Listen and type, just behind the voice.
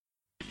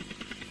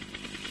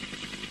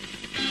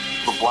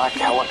black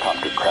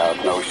helicopter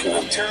crowd notion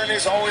that tyranny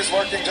is always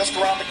lurking just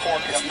around the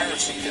corner.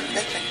 Conspiracy theory.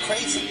 They've been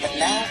crazy, but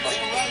now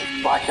they're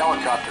right. black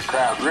helicopter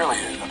crowd really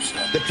is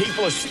upset. The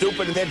people are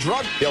stupid and they're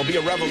drunk. There'll be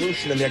a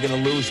revolution and they're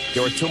going to lose.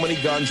 There are too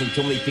many guns and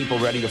too many people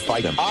ready to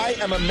fight them. I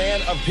am a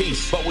man of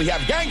peace, but we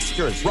have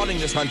gangsters running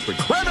this country.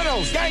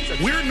 Criminals,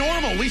 gangsters. We're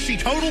normal. We see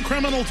total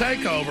criminal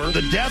takeover,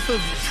 the death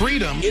of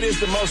freedom. It is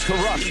the most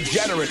corrupt,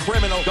 degenerate,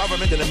 criminal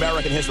government in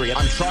American history.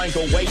 I'm trying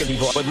to awaken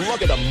people, but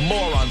look at the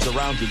morons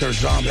around you. They're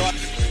zombies.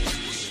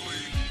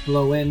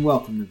 Hello and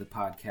welcome to the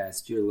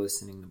podcast. You're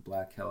listening to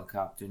Black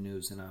Helicopter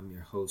News, and I'm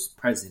your host,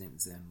 President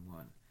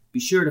Zen1. Be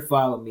sure to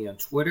follow me on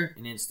Twitter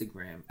and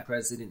Instagram at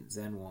President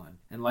Zen1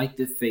 and like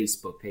the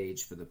Facebook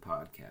page for the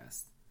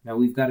podcast. Now,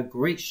 we've got a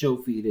great show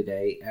for you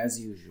today, as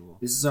usual.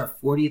 This is our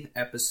 40th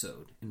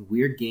episode, and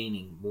we're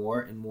gaining more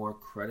and more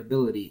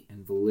credibility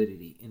and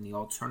validity in the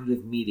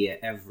alternative media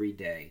every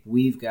day.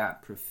 We've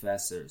got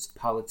professors,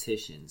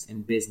 politicians,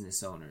 and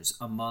business owners,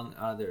 among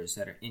others,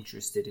 that are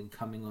interested in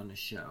coming on the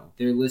show.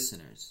 They're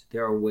listeners.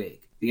 They're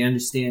awake. They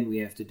understand we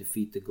have to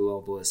defeat the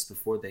globalists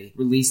before they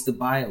release the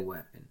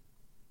bioweapon.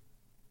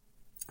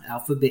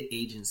 Alphabet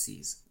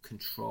agencies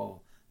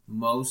control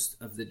most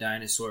of the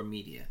dinosaur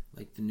media,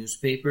 like the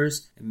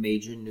newspapers and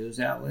major news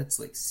outlets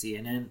like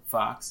CNN,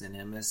 Fox, and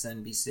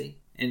MSNBC.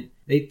 And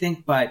they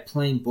think by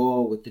playing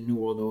ball with the New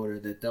World Order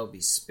that they'll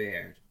be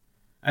spared.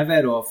 I've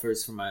had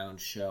offers for my own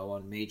show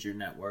on major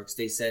networks.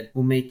 They said,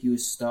 we'll make you a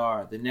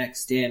star, the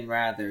next Dan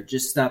Rather.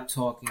 Just stop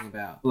talking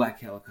about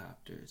black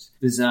helicopters,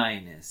 the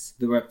Zionists,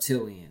 the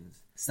reptilians.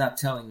 Stop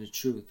telling the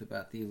truth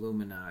about the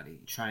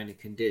Illuminati, trying to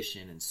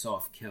condition and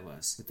soft kill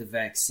us with the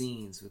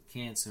vaccines, with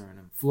cancer in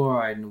them,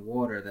 fluoride in the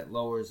water that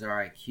lowers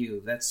our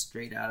IQ. That's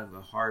straight out of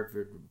a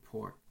Harvard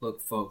report.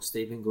 Look, folks,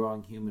 they've been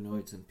growing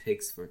humanoids in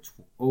pigs for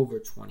over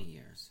 20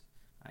 years.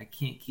 I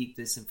can't keep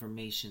this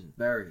information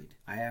buried.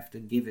 I have to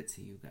give it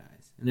to you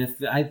guys. And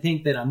if I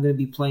think that I'm going to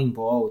be playing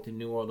ball with the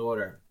New World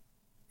Order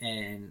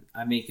and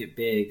I make it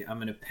big,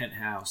 I'm in a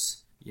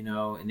penthouse,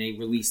 and they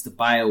release the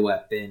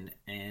bioweapon,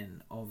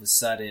 and all of a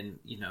sudden,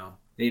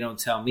 they don't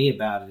tell me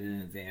about it in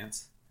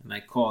advance. And I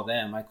call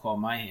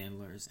my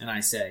handlers, and I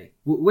say,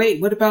 "Wait,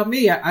 what about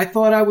me? I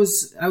thought I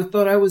was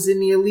in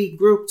the elite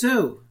group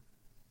too."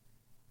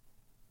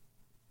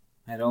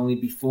 I'd only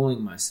be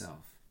fooling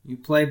myself. You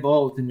play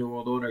ball with the New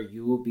World Order,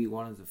 you will be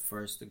one of the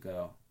first to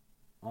go.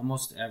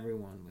 Almost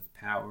everyone with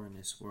power in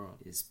this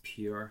world is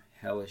pure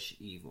hellish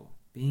evil.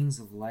 Beings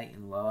of light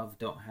and love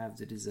don't have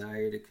the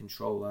desire to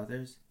control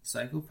others.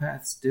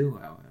 Psychopaths do,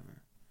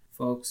 however.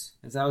 Folks,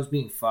 as I was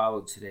being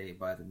followed today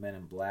by the men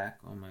in black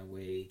on my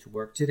way to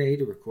work today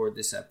to record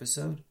this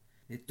episode,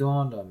 it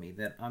dawned on me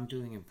that I'm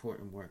doing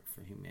important work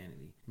for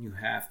humanity. You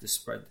have to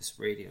spread this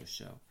radio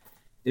show.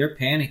 They're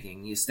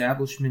panicking. The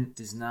establishment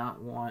does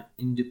not want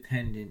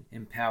independent,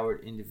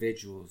 empowered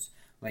individuals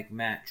like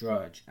Matt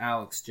Drudge,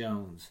 Alex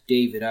Jones,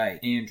 David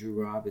Icke, Andrew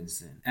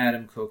Robinson,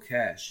 Adam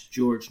Kokesh,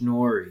 George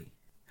Norrie,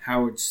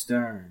 Howard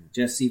Stern,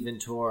 Jesse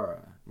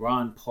Ventura,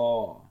 Ron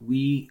Paul.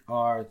 We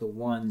are the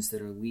ones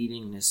that are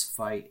leading this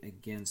fight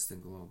against the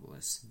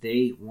globalists.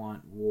 They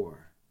want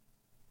war.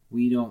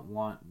 We don't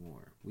want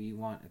war. We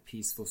want a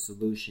peaceful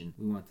solution.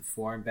 We want the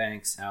foreign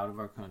banks out of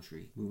our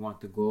country. We want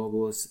the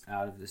globalists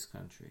out of this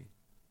country.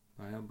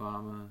 Bye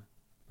Obama,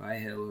 bye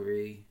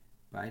Hillary,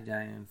 bye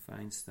Dianne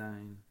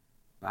Feinstein,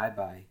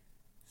 bye-bye.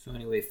 So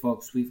anyway,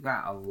 folks, we've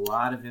got a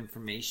lot of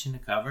information to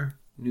cover.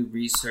 New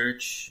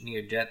research,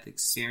 near-death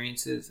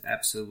experiences,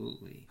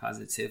 absolutely,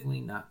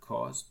 positively not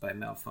caused by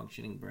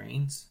malfunctioning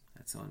brains.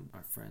 That's on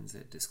our friends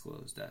at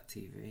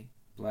Disclose.tv.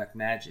 Black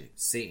magic,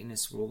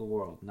 Satanists rule the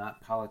world,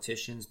 not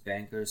politicians,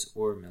 bankers,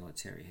 or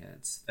military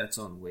heads. That's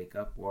on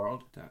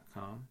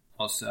WakeUpWorld.com.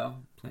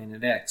 Also,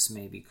 Planet X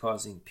may be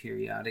causing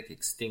periodic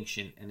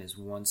extinction and is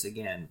once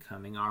again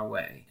coming our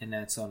way. And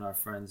that's on our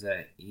friends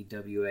at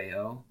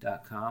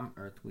EWAO.com,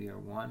 Earth We Are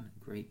One,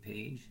 great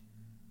page.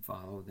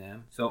 Follow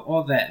them. So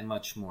all that and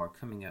much more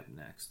coming up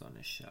next on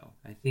the show.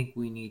 I think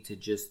we need to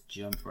just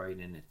jump right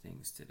into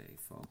things today,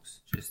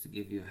 folks. Just to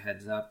give you a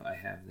heads up, I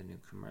have the new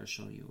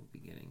commercial you will be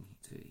getting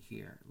to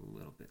hear a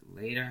little bit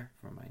later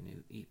for my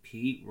new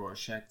EP,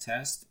 Rorschach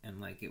Test.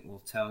 And like it will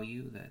tell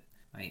you that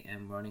I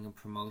am running a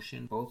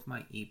promotion. Both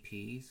my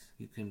EPs,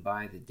 you can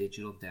buy the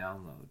digital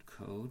download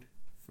code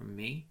from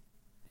me,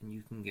 and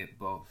you can get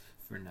both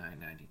for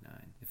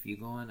 $9.99. If you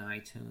go on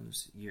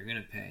iTunes, you're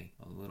going to pay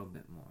a little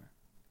bit more.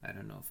 I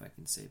don't know if I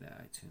can say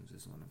that iTunes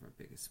is one of our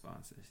biggest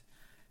sponsors.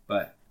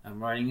 But I'm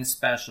running a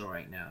special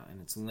right now, and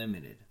it's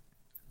limited.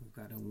 We've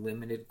got a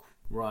limited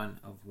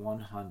run of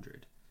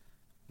 100.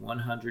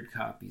 100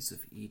 copies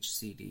of each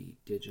CD,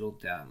 digital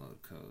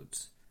download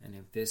codes. And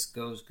if this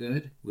goes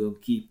good, we'll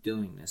keep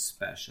doing this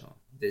special.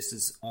 This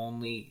is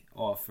only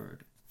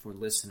offered for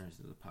listeners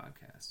of the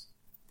podcast.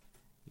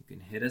 You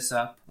can hit us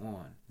up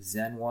on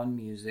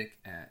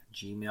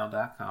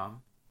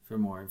zen1music@gmail.com for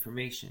more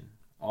information.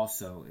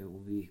 Also, it will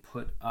be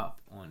put up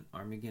on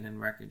Armageddon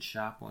Record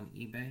Shop on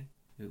eBay.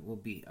 It will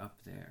be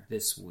up there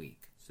this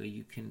week. So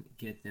you can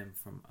get them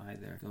from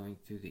either going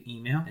through the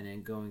email and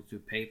then going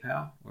through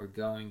PayPal or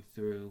going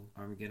through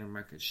Armageddon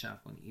Record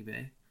Shop on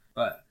eBay.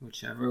 But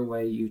whichever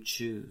way you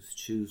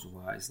choose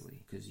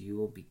wisely, because you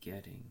will be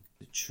getting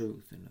the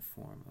truth in the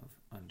form of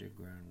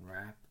underground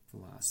rap,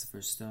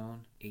 Philosopher's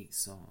Stone, 8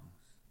 songs,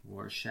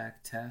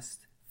 Rorschach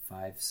Test,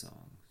 5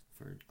 songs,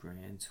 for a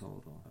grand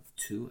total of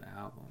 2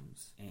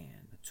 albums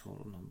and a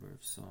total number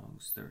of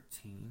songs,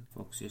 13.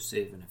 Folks, you're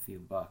saving a few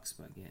bucks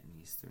by getting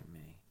these through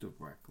me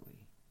directly.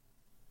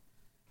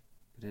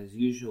 But as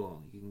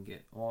usual, you can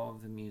get all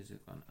of the music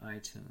on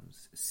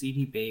iTunes,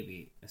 CD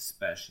Baby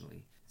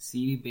especially.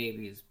 CD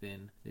Baby has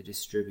been the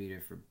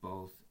distributor for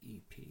both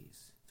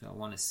EPs, so I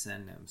want to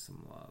send them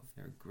some love.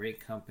 They're a great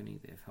company.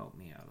 They've helped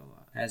me out a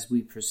lot. As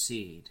we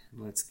proceed,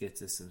 let's get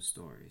to some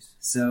stories.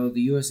 So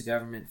the U.S.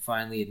 government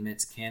finally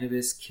admits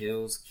cannabis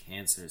kills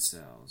cancer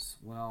cells.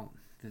 Well,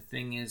 the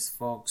thing is,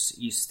 folks,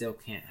 you still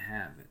can't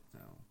have it,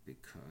 though,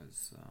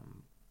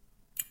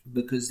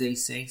 because they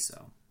say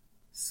so.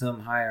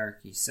 Some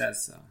hierarchy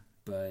says so.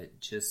 But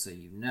just so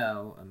you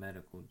know, a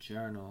medical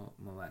journal,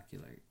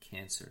 Molecular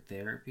Cancer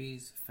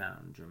Therapies,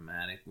 found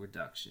dramatic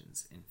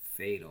reductions in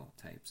fatal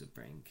types of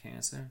brain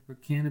cancer where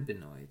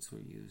cannabinoids were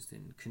used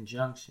in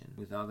conjunction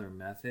with other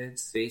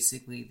methods.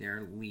 Basically,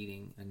 they're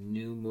leading a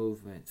new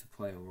movement to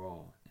play a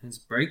role. And it's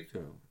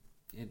breakthrough.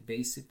 It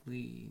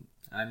basically,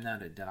 I'm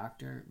not a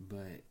doctor,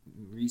 but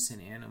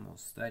recent animal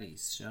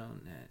studies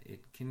shown that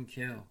it can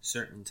kill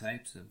certain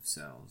types of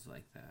cells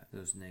like that.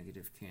 Those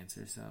negative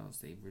cancer cells,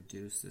 they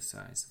reduce the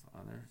size of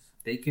others.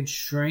 They can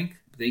shrink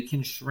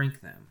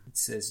them. It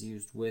says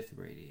used with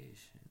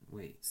radiation.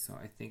 Wait, so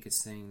I think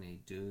it's saying they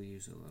do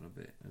use a little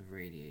bit of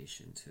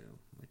radiation too,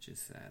 which is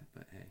sad,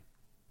 but hey.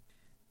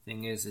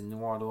 Thing is, the New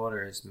World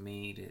Order has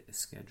made it a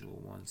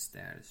Schedule I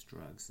status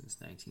drug since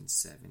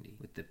 1970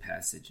 with the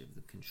passage of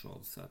the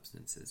Controlled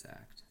Substances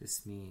Act.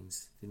 This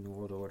means the New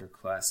World Order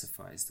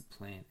classifies the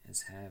plant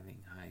as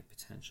having high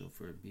potential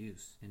for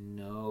abuse and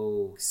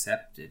no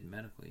accepted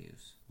medical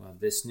use. Well,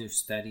 this new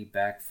study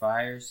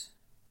backfires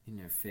in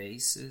their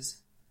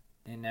faces,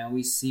 and now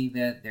we see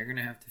that they're going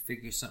to have to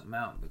figure something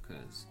out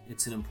because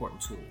it's an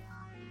important tool.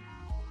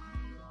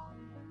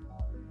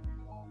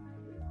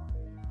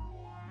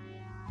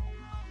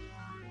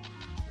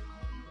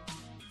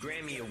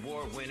 Grammy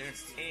Award winner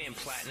and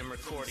platinum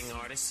recording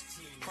artist,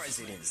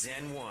 President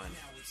Zen One.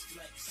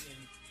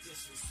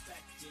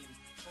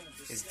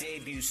 His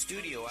debut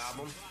studio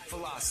album,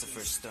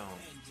 Philosopher's Stone,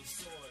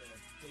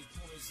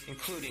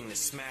 including the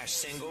smash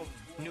single,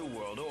 New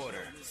World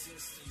Order.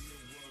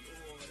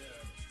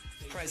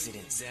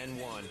 President Zen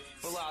One,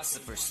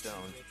 Philosopher's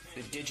Stone,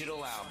 the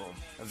digital album,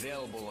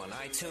 available on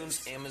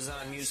iTunes,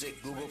 Amazon Music,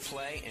 Google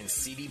Play, and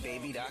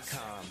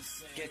cdbaby.com.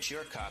 Get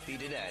your copy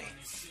today.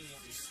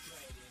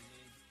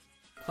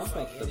 Pump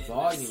up the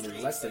volume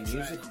and let the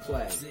music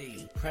play.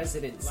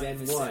 President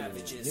Zen One,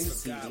 new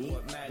CD,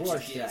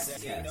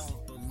 Rorschach Test,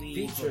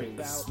 featuring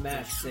the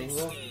smash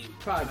single,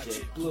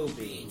 Project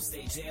Bluebeam.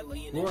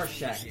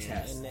 Rorschach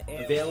Test,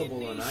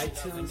 available on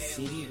iTunes,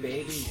 CD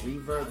Baby,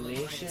 Reverb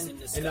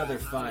Nation, and other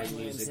fine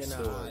music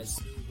stores.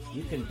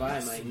 You can buy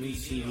my new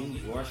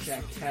CD,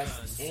 Rorschach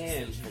Test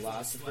and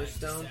Philosopher's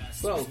Stone,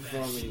 both for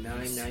only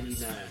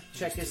 $9.99.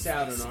 Check us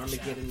out on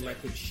Armageddon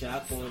Record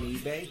Shop on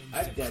eBay.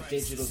 I've got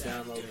digital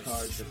download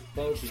cards of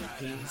both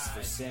EPs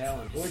for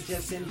sale, or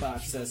just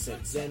inbox us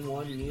at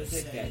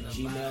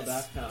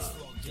zen1music@gmail.com.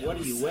 What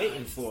are you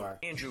waiting for?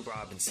 Andrew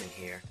Robinson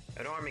here.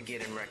 At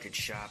Armageddon Record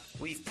Shop,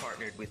 we've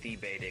partnered with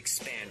eBay to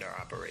expand our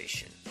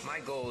operation. My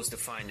goal is to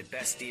find the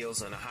best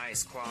deals on the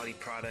highest quality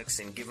products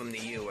and give them to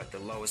you at the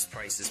lowest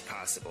prices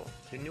possible.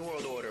 The New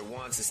World Order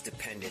wants us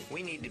dependent.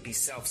 We need to be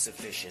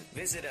self-sufficient.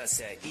 Visit us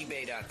at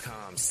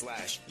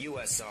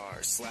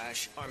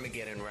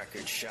ebay.com/USR/Armageddon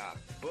Record Shop.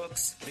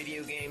 Books,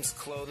 video games,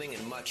 clothing,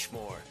 and much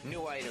more.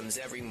 New items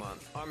every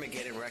month.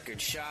 Armageddon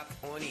Record Shop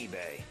on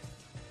eBay.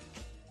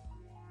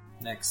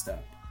 Next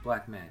up,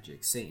 Black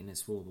Magic,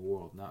 Satanists rule the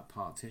world, not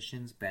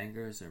politicians,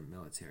 bankers, or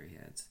military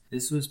heads.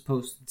 This was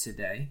posted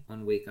today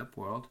on Wake Up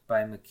World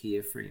by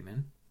Makia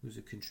Freeman, who's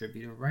a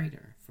contributor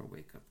writer for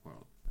Wake Up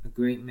World. A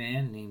great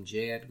man named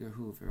J. Edgar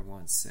Hoover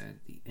once said,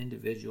 "The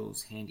individual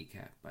is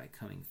handicapped by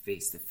coming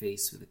face to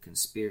face with a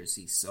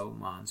conspiracy so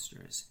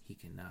monstrous he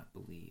cannot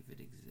believe it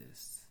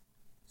exists."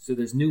 So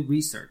there's new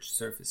research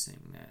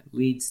surfacing that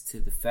leads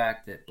to the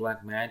fact that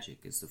black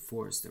magic is the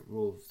force that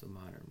rules the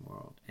modern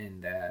world,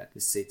 and that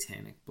the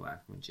satanic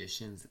black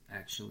magicians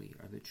actually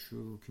are the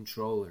true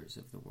controllers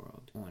of the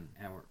world on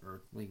our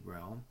earthly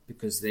realm,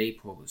 because they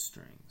pull the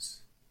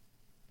strings.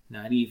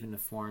 Not even the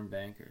foreign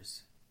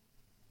bankers.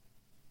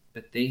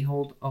 But they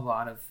hold a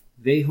lot of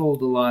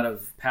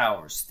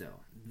power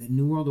still. The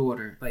New World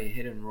Order play a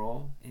hidden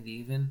role and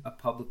even a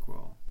public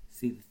role.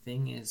 See, the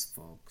thing is,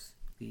 folks,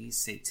 these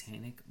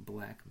satanic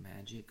black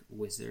magic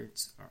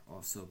wizards are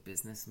also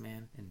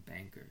businessmen and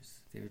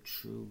bankers. Their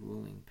true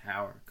ruling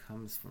power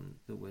comes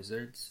from the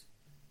wizards.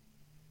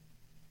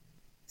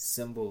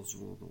 Symbols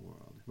rule the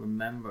world.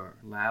 Remember,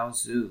 Lao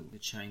Tzu, the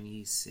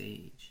Chinese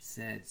sage,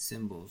 said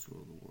symbols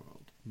rule the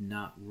world,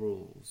 not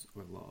rules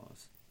or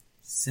laws.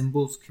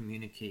 Symbols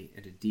communicate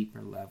at a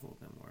deeper level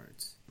than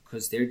words,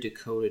 because they're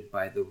decoded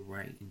by the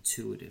right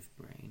intuitive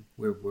brain,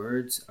 where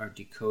words are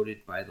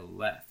decoded by the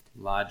left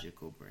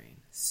logical brain.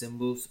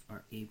 Symbols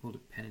are able to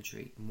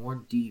penetrate more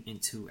deep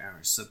into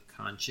our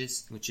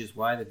subconscious, which is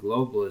why the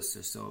globalists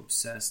are so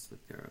obsessed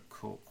with their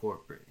occult,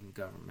 corporate, and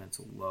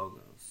governmental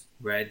logos.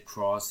 Red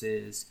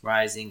crosses,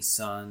 rising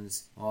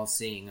suns,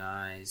 all-seeing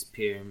eyes,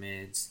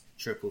 pyramids,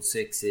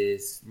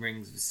 666,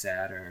 rings of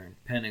Saturn,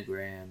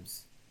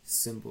 pentagrams.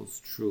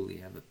 Symbols truly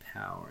have a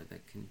power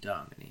that can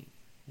dominate.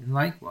 And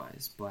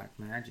likewise, black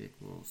magic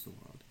rules the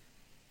world.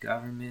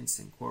 Governments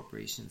and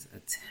corporations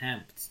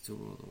attempt to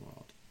rule the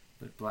world,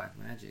 but black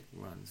magic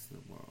runs the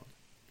world.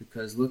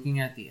 Because looking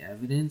at the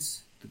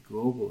evidence, the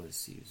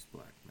globalists use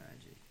black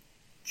magic.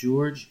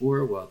 George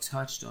Orwell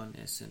touched on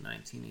this in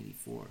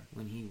 1984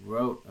 when he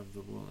wrote of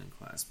the ruling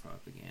class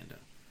propaganda.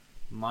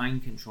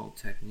 Mind control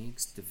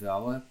techniques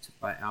developed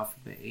by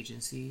alphabet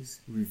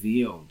agencies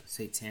revealed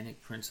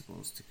satanic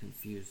principles to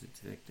confuse its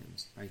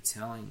victims by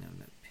telling them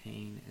that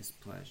pain is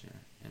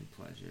pleasure and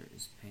pleasure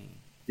is pain.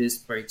 This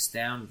breaks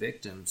down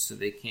victims so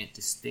they can't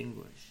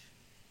distinguish.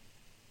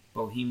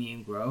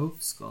 Bohemian Grove,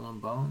 Skull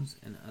and Bones,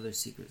 and other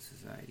secret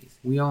societies.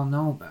 We all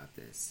know about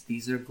this.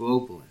 These are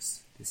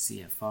globalists. The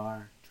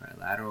CFR,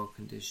 Trilateral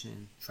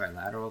Commission,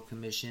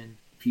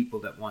 people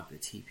that want the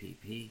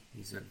TPP.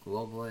 These are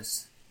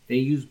globalists. They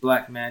use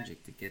black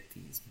magic to get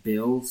these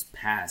bills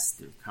passed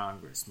through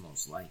Congress,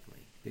 most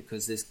likely,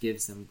 because this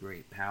gives them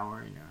great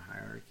power in their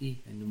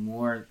hierarchy. And the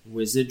more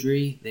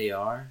wizardry they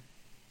are,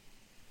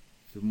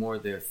 the more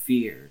they're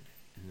feared.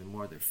 And the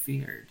more they're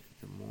feared,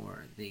 the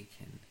more they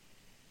can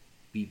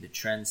be the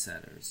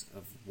trendsetters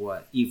of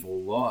what evil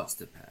laws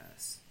to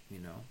pass,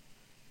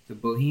 The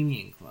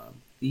Bohemian Club,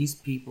 these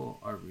people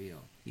are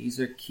real. These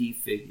are key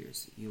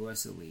figures,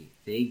 U.S. elite.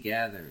 They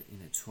gather in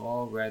the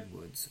tall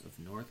redwoods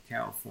of North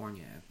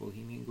California at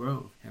Bohemian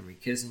Grove. Henry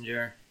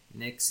Kissinger,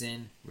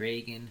 Nixon,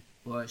 Reagan,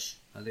 Bush,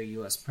 other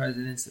U.S.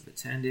 presidents have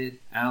attended.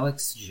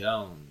 Alex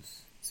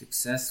Jones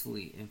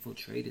successfully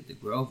infiltrated the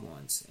Grove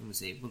once and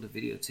was able to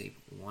videotape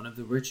one of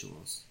the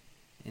rituals.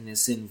 And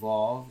this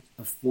involved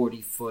a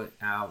 40-foot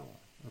owl,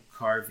 a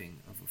carving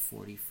of a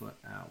 40-foot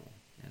owl,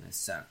 and a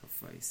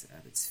sacrifice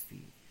at its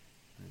feet,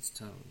 on its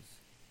toes.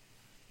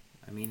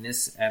 I mean,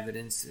 this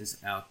evidence is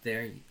out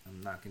there.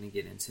 I'm not going to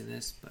get into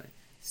this, but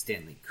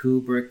Stanley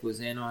Kubrick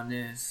was in on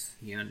this.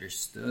 He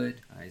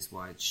understood. Eyes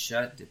Wide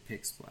Shut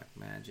depicts black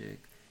magic.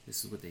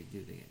 This is what they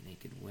do. They get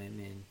naked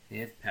women. They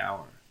have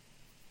power.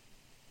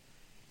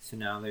 So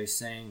now they're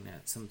saying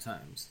that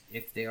sometimes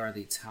if they are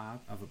the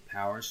top of a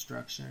power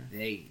structure,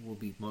 they will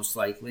be most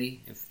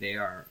likely, if they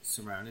are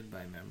surrounded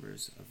by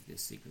members of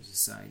this secret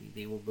society,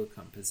 they will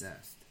become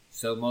possessed.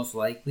 So most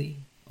likely,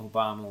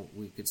 Obama,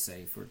 we could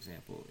say, for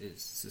example,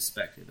 is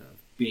suspected of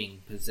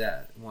being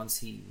possessed. Once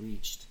he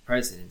reached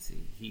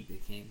presidency, he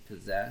became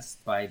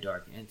possessed by a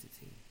dark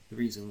entity. The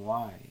reason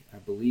why I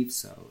believe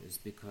so is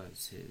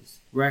because his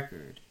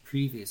record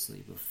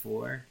previously,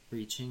 before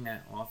reaching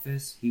that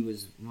office, he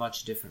was a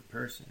much different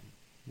person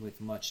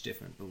with much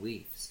different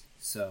beliefs.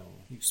 So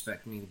you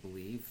expect me to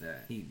believe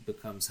that he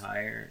becomes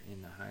higher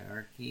in the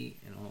hierarchy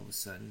and all of a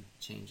sudden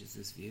changes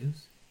his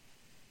views?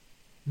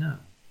 No.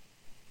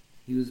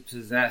 He was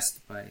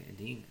possessed by a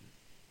demon.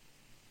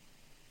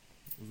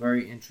 A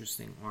very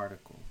interesting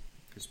article.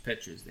 There's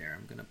pictures there.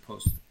 I'm going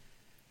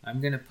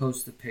to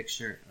post a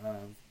picture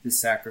of the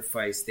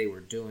sacrifice they were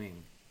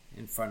doing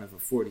in front of a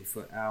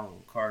 40-foot owl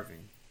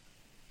carving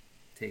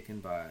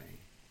taken by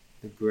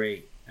the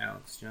great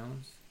Alex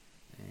Jones.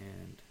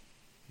 And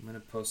I'm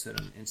going to post it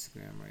on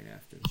Instagram right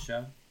after the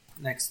show.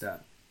 Next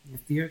up,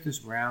 if the earth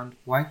is round,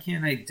 why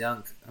can't I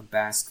dunk a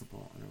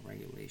basketball on a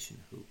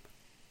regulation hoop?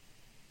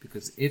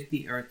 Because if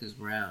the earth is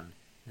round,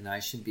 then I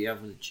should be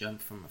able to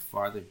jump from a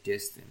farther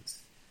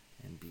distance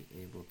and be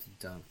able to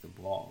dunk the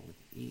ball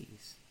with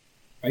ease.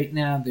 Right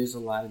now, there's a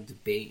lot of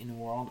debate in the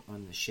world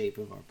on the shape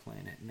of our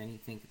planet. Many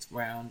think it's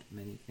round,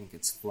 many think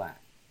it's flat.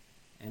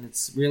 And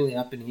it's really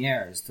up in the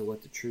air as to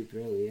what the truth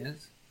really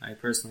is. I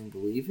personally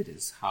believe it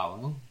is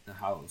hollow, the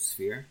hollow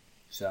sphere.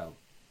 So,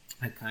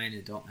 I kind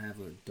of don't have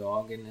a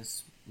dog in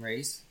this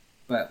race.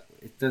 But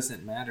it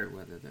doesn't matter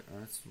whether the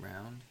earth's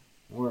round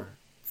or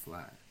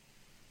flat.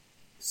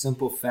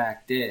 Simple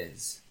fact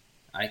is,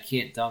 I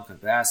can't dunk a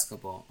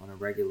basketball on a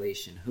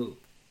regulation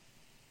hoop.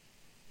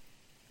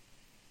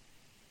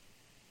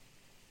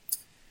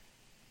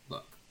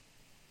 Look,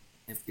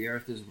 if the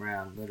earth is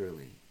round,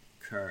 literally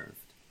curved,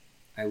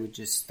 I would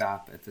just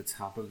stop at the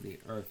top of the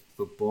earth,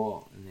 the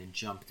ball, and then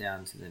jump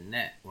down to the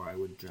net, or I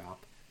would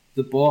drop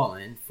the ball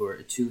in for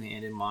a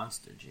two-handed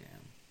monster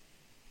jam.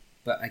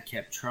 But I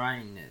kept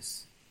trying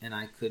this, and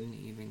I couldn't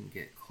even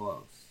get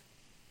close.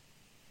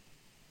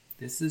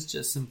 This is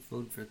just some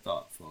food for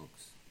thought,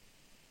 folks.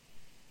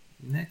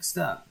 Next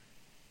up,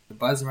 the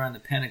buzz around the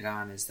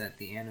Pentagon is that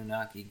the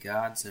Anunnaki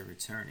gods are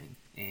returning.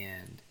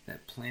 and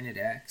that Planet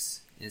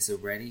X is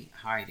already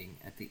hiding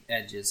at the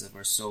edges of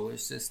our solar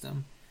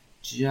system,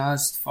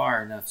 just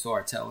far enough so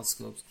our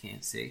telescopes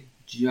can't see,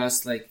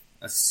 just like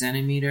a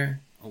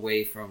centimeter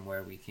away from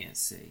where we can't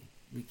see.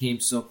 We came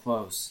so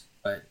close,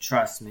 but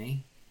trust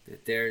me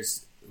that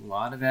there's a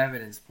lot of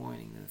evidence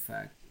pointing to the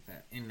fact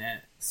that in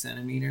that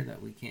centimeter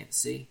that we can't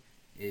see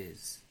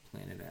is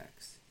Planet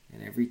X.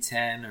 And every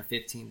 10 or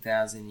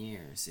 15,000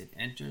 years, it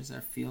enters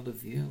our field of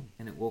view,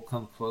 and it will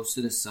come close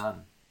to the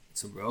sun.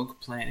 It's a rogue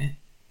planet,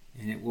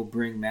 and it will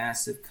bring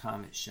massive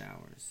comet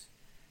showers,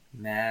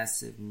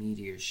 massive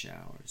meteor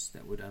showers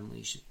that would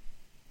unleash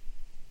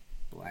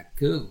black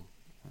goo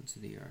onto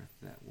the earth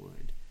that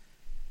would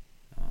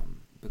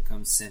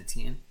become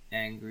sentient,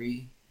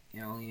 angry,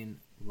 alien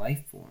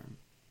life form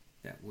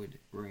that would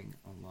bring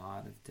a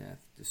lot of death,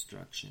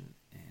 destruction,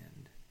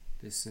 and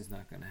this is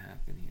not going to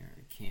happen here.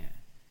 It can't.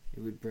 It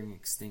would bring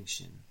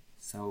extinction.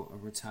 So a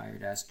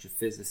retired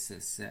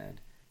astrophysicist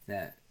said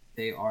that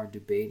they are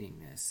debating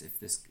this, if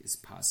this is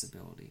a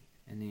possibility.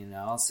 And the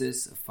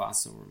analysis of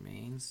fossil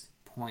remains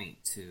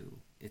point to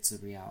it's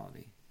a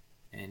reality.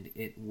 And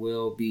it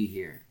will be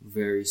here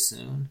very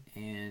soon.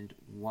 And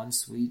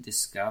once we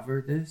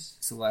discover this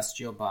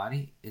celestial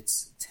body,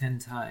 it's 10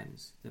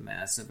 times the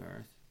mass of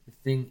Earth. The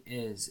thing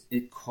is,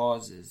 it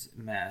causes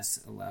mass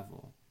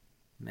level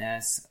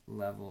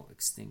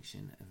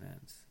extinction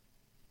events.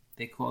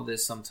 They call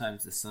this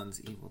sometimes the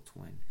sun's evil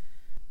twin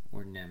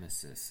or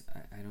nemesis.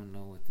 I don't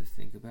know what to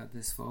think about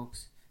this,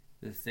 folks.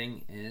 The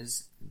thing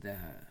is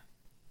that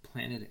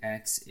Planet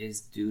X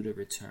is due to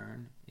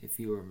return. If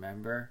you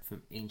remember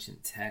from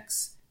ancient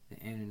texts, the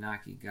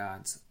Anunnaki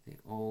gods, they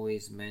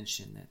always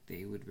mentioned that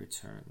they would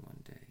return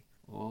one day.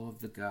 All of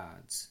the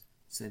gods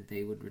said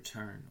they would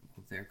return.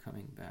 Well, they're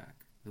coming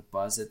back. The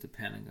buzz at the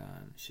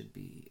Pentagon should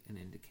be an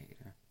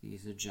indicator.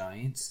 These are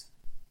giants.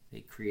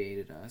 They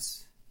created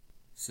us.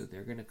 So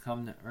they're going to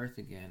come to Earth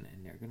again,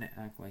 and they're going to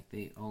act like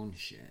they own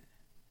shit.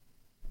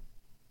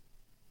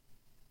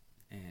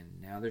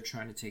 And now they're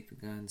trying to take the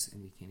guns,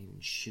 and we can't even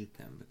shoot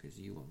them because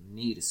you will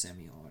need a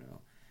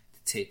semi-auto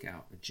to take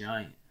out a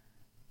giant.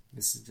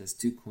 This is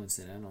just too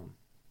coincidental.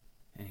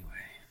 Anyway,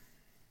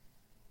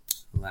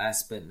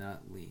 last but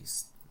not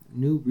least,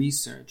 new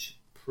research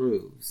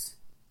proves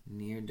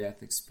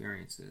near-death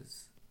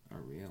experiences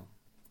are real.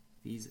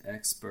 These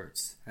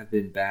experts have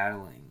been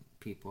battling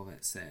people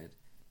that said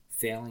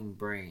failing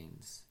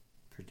brains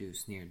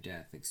produce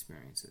near-death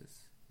experiences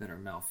that are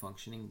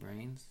malfunctioning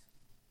brains.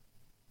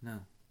 No,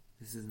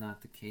 this is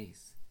not the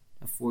case.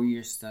 A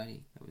 4-year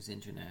study that was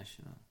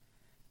international.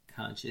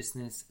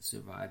 Consciousness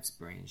survives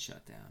brain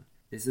shutdown.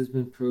 This has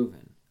been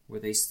proven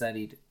where they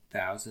studied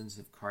thousands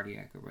of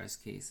cardiac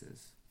arrest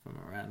cases from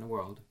around the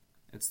world.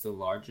 It's the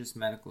largest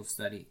medical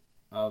study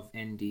of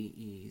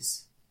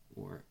NDEs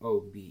or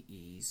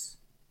OBEs.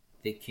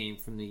 They came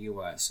from the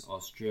US,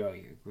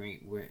 Australia,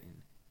 Great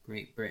Britain.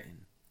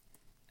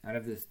 Out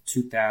of the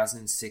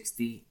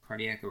 2,060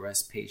 cardiac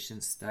arrest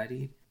patients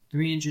studied,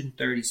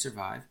 330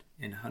 survived,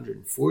 and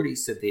 140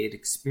 said they had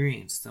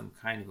experienced some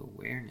kind of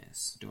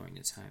awareness during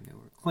the time they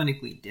were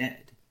clinically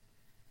dead.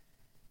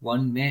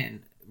 One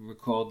man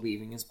recalled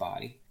leaving his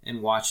body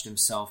and watched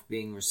himself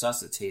being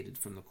resuscitated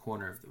from the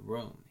corner of the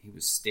room. He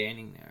was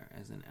standing there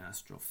as an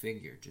astral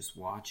figure, just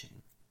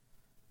watching.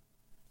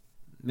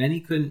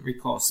 Many couldn't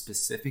recall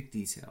specific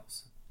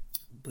details,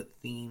 but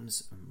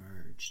themes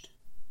emerged.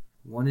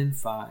 1 in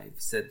 5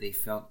 said they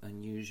felt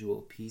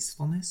unusual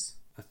peacefulness.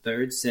 A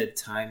third said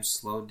time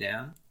slowed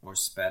down or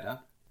sped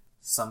up.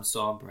 Some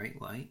saw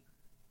bright light.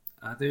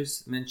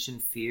 Others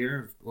mentioned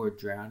fear or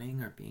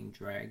drowning or being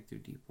dragged through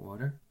deep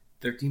water.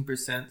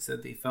 13%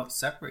 said they felt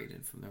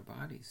separated from their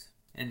bodies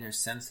and their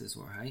senses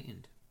were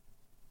heightened.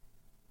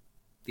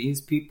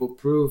 These people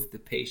proved the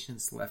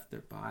patients left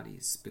their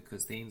bodies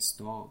because they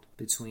installed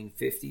between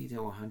 50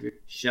 to 100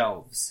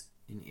 shelves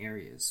in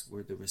areas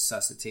where the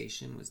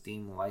resuscitation was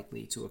deemed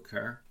likely to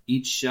occur.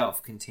 Each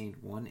shelf contained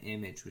one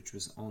image which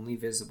was only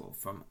visible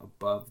from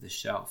above the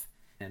shelf,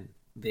 and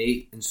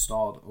they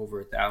installed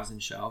over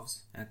 1,000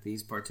 shelves at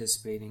these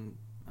participating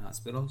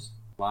hospitals.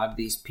 A lot of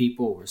these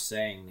people were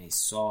saying they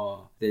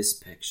saw this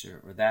picture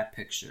or that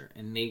picture,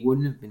 and they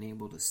wouldn't have been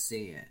able to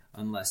see it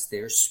unless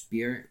their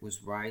spirit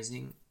was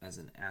rising as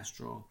an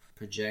astral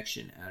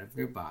projection out of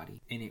their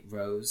body, and it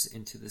rose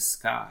into the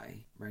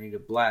sky, ready to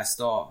blast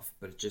off,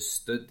 but it just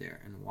stood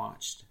there and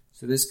watched.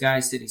 So this guy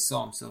said he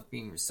saw himself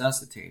being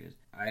resuscitated.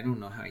 I don't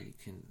know how you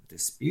can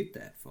dispute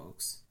that,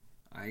 folks.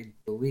 I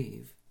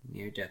believe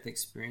near-death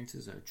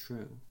experiences are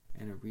true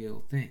and a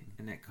real thing,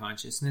 and that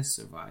consciousness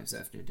survives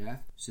after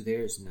death. So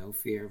there is no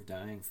fear of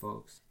dying,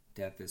 folks.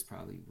 Death is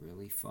probably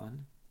really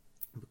fun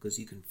because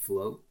you can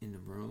float in the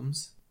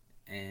rooms,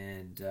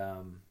 and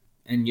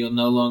you'll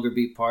no longer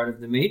be part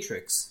of the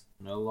Matrix,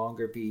 no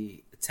longer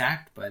be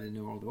attacked by the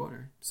New World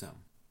Order. So,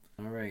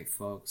 all right,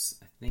 folks,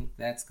 I think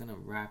that's going to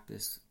wrap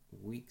this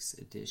week's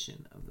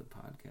edition of the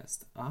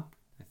podcast up.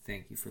 I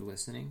thank you for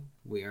listening.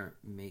 We are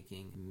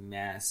making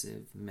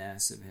massive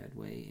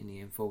headway in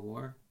the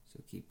InfoWar. So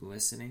keep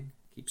listening.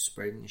 Keep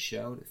spreading the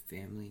show to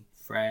family,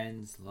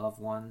 friends, loved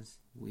ones.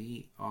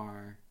 We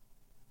are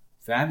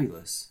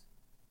fabulous.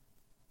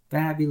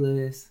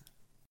 Fabulous.